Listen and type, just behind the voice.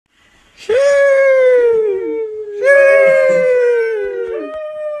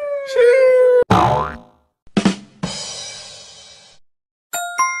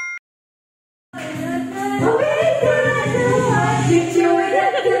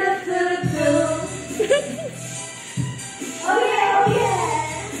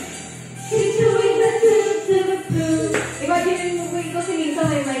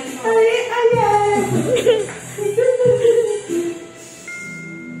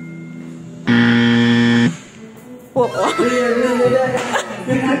po.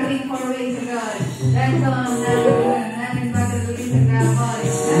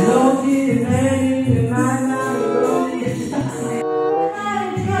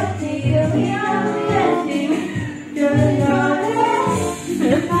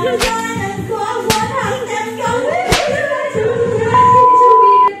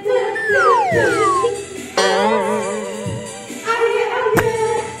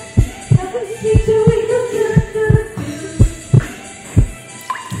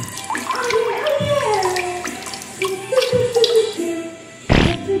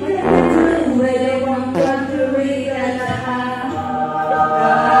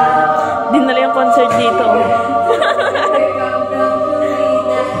 Dinala yung concert dito.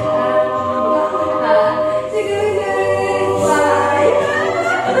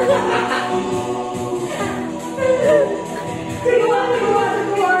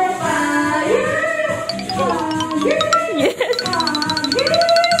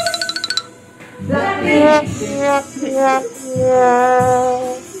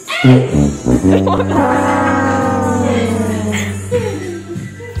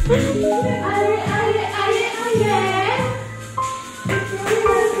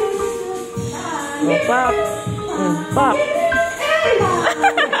 Pop. Pop.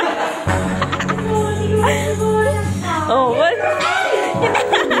 Oh, what?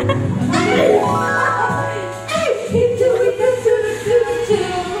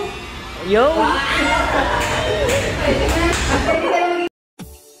 Yo.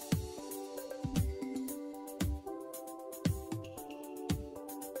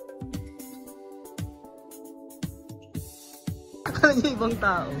 Akala niya ibang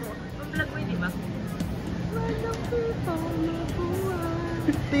tao. Vlog mo yun, diba?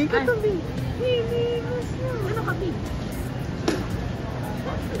 Tingin ka kami. Ano kami?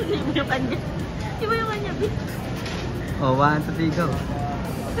 Iba yung kanya. Iba yung kanya, B. Oh, 1, 2, 3, go.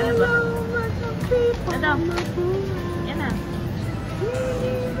 Hello, ano? Yan na.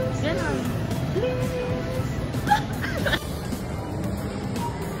 Yan na.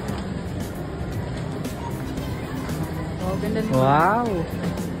 Oh, ganda naman. Wow!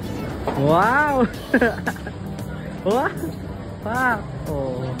 Wow! Wow! Wow!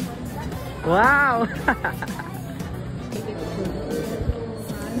 Oh. Wow!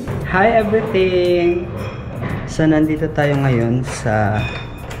 Hi everything! So nandito tayo ngayon sa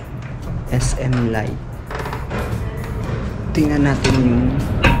SM Light. Tingnan natin yung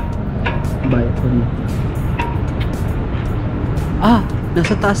balcony. Ah!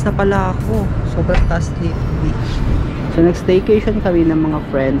 Nasa taas na pala ako. Sobrang taas dito. So nag-staycation kami ng mga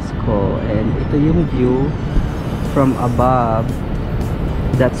friends ko and ito yung view from above.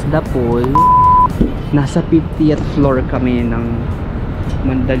 That's the pool. Nasa 50th floor kami ng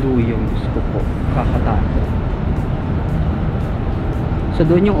Mandaluyong. Gusto ko po, kakatakot. So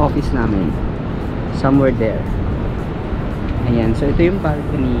doon yung office namin. Somewhere there. Ayan, so ito yung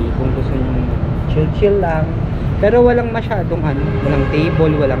balcony. Kung gusto nyo chill-chill lang. Pero walang masyadong ano, walang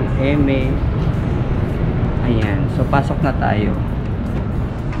table, walang eme. Ayan, so pasok na tayo.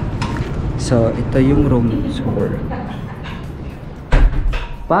 So, ito yung room tour.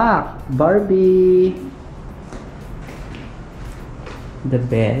 Pak! Barbie! The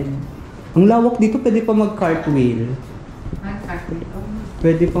bed. Ang lawak dito, pwede pa mag-cartwheel.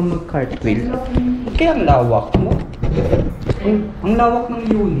 Pwede pa mag-cartwheel. Kaya ang lawak mo. Ang lawak ng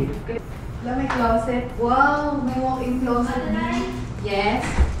unit. May closet. Wow! May walk-in closet na. Yes.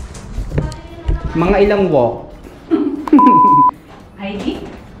 Mga ilang walk? ID?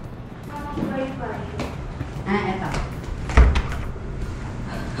 Eto.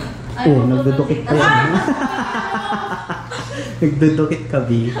 Oh, nagdudukit pa yan. Nagdudukit ka,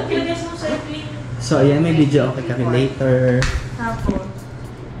 B. So, ayan, may video okay kami later. Tapos,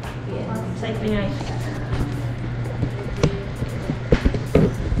 cycling right.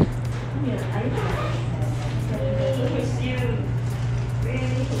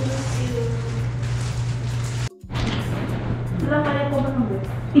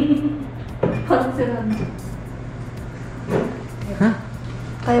 Ha?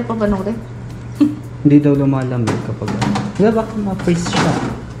 Kaya pa ba nung rin? Hindi daw lumalamig kapag wala, baka ma-freeze siya.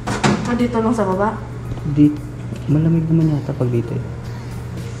 Ah, dito lang sa baba? Dito, malamig naman yata pag dito eh.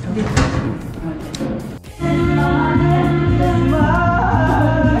 Dito.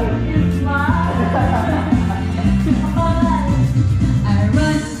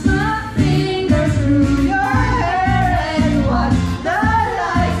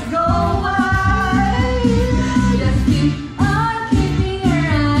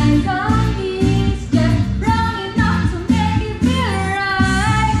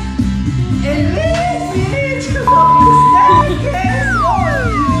 It leads me to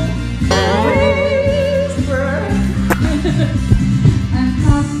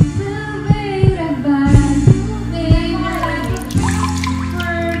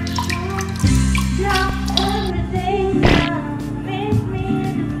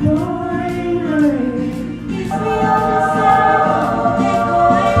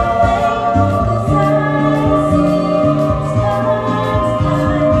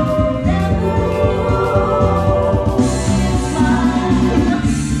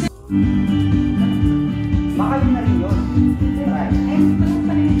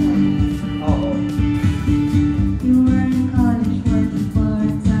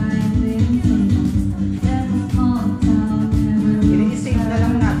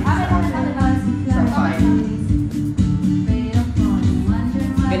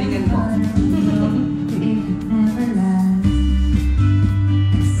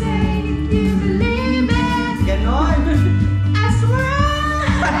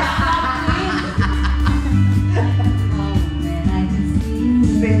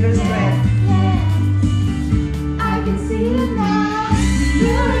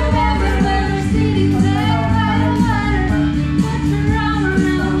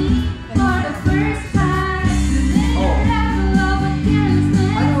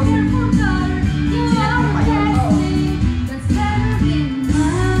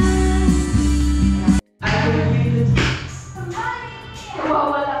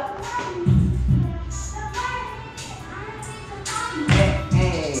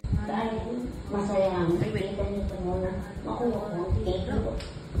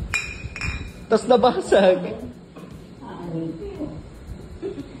Tapos nabasag.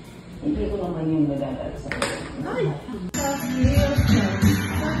 Hindi ko naman yung nagagalit sa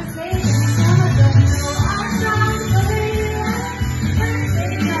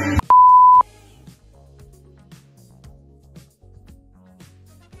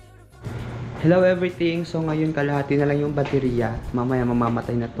Hello everything! So ngayon kalahati na lang yung baterya. Mamaya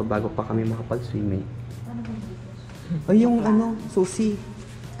mamamatay na to bago pa kami makapag-swimming. Ay, yung ano, susi.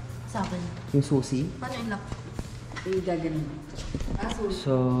 Sa akin. Yung susi. Paano yung lock? gaganon.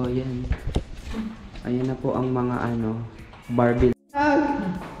 So, yan. Ayan na po ang mga ano, barbie.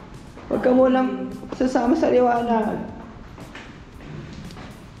 Huwag ka mo lang sasama sa liwanag.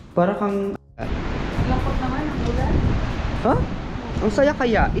 Para kang... Lakot naman ang ulan. Ha? Ang saya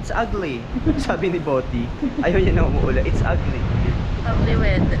kaya, it's ugly. Sabi ni Boti. Ayaw niya na umuula, it's ugly. Ugly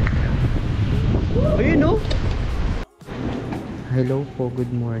weather. Ayun no? Hello po,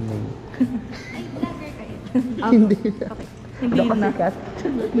 good morning. Ay, vlogger kayo. Hindi. Okay. Hindi na. Nakasikat.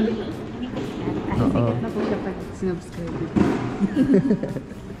 Ay, sikat na po siya pag subscribe.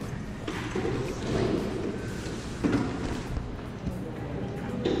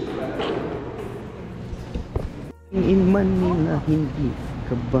 In Manila, hindi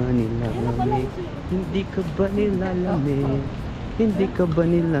ka ba nilalamig? Hindi ka ba nilalamig? Hindi ka ba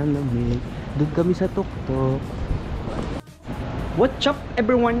nilalamig? Doon kami sa tuktok. What's up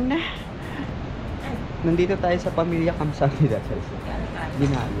everyone? Nandito tayo sa pamilya Kamsami dahil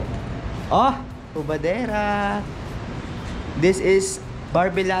Binaya. Oh! Ubadera! This is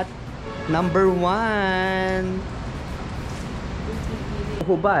Barbie Lot number 1.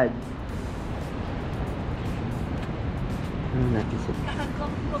 Hubad. Ano natin sila?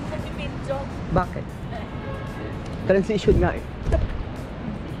 Bakit? Transition nga eh.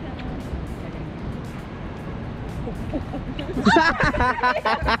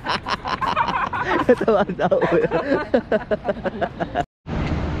 Tawa-tawa.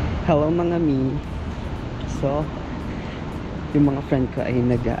 Hello mga mi. So, yung mga friend ko ay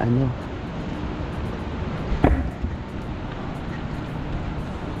nag-ano.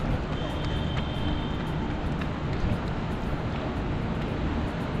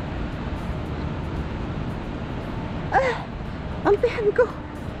 Ampihan ko.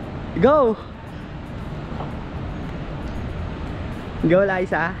 Go! Go,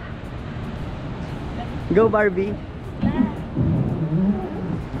 Liza. Go, Barbie.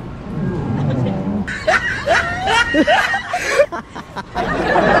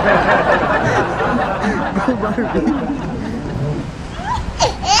 Go, Barbie.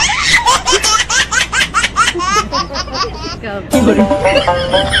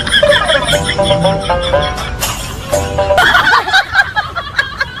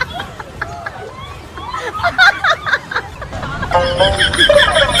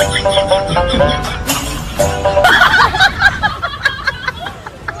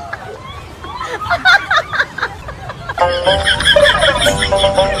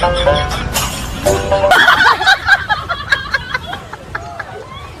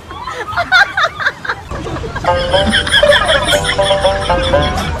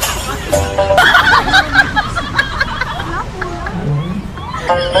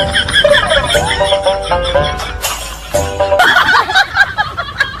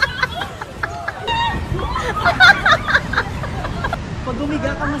 Pag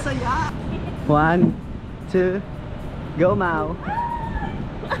umiga ka masaya. 1, 2, go, Mau.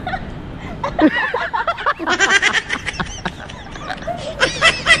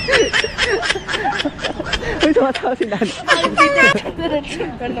 Uy, tumatawa si Nan.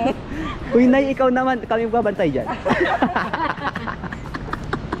 Uy, Nay, ikaw naman. Kami babantay dyan.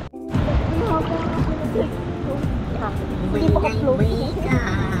 Hindi pa ka-float.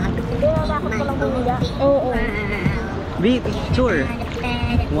 Kaya nakakot ko lang bumiga. Oo. Be picture.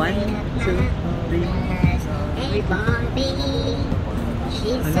 1, 2, 3. Hey Barbie,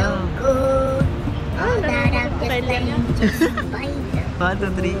 she's so Hello. good. All that I've just Okay lang yan. been 1,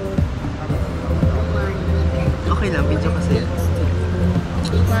 2, 3. Okay lang, video kasi.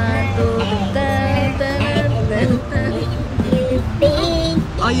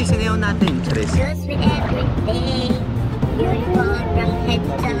 Oh, yung sinayaw natin, Charis. Goes with everything. Uniform from head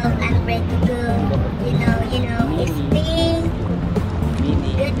to toe, I'm ready to go. You know, it's big.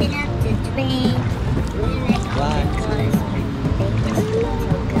 Good enough to drink. We like One, cars.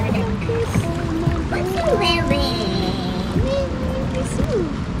 What's you wearing?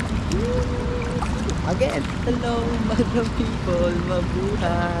 Again. Hello, madam people,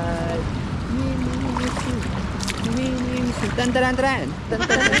 mabuhay. Tan taran taran. Tan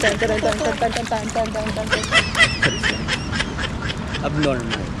taran tan taran tan tan tan tan tan tan tan tan.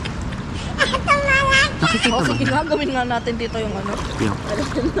 Abnormal. Nakikita O ba? sige nga, gawin nga natin dito yung ano. Yung.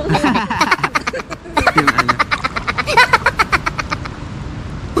 Yung ano.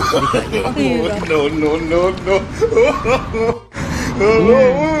 No.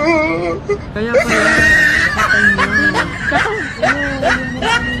 Kaya pala.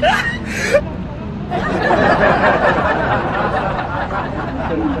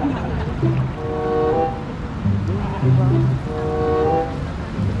 Katay mo.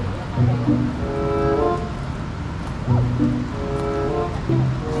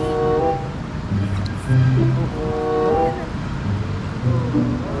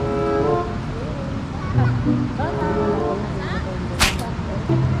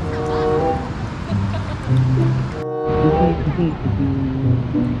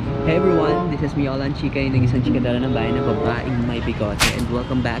 Hey everyone, this is me, Olan Chika, yung isang chikadara ng bayan na babaeng may bigote, and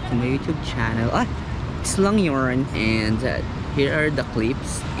welcome back to my YouTube channel. It's Long Yarn, and here are the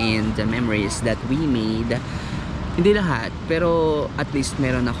clips and the memories that we made. Hindi lahat, pero at least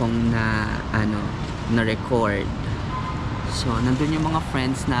meron akong na-record. So, nandun yung mga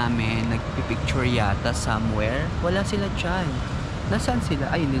friends namin, nagpipicture yata somewhere. Wala sila dyan. Nasaan sila?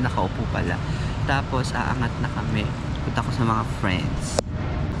 Ay, hindi, nakaupo pala. Tapos, aangat na kami. Punta ko sa mga friends.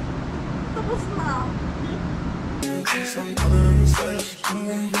 Tapos na.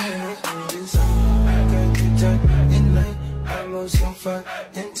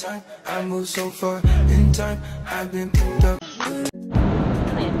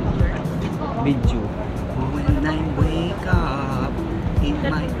 Video. When I wake up in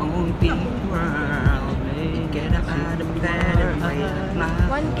my own big world, get out of bed and make my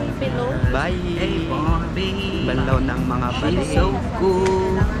 1K below. bye. Hey Barbie, balaw ng mga bali. So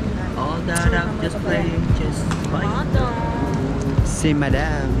cool. All that I'm just playing, just by si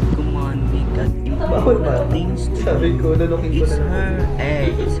Madam. Come on, we got important things to do. It's her,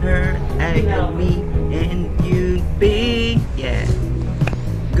 hey, and me, and you, big, yeah.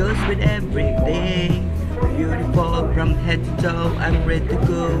 Goes with everything. Beautiful from head to toe. I'm ready to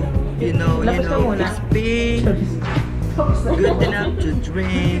go. You know, it's big. Good enough to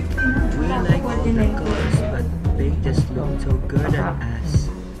drink. We like all the colors, but they just look so good at us.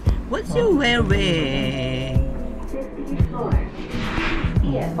 What's you wearing?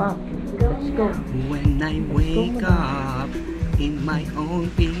 When I wake up in my own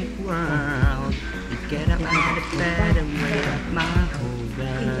pink world, I get up out of bed and wear up my whole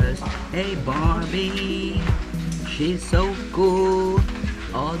dress. Hey Barbie, she's so cool.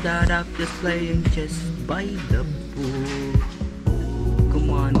 All that up just playing just by the pool.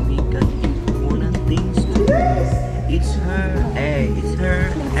 Come on, we got important things to do. It's her, hey,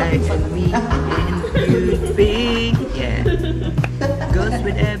 and me, and you, big, yeah. Goes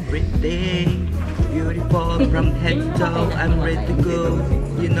with everything. Beautiful from head to toe. I'm ready to go.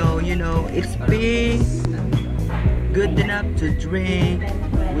 You know, it's big. Good enough to drink.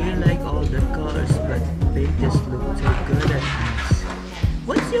 We like all the colors, but they just look so good at us.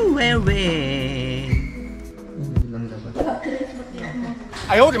 What's you wearing?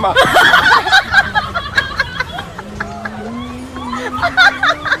 Ayaw, di ma.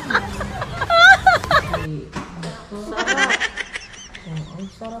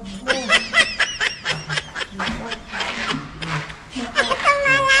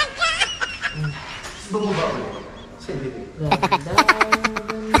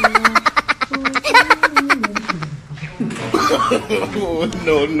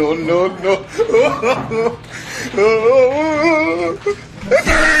 No.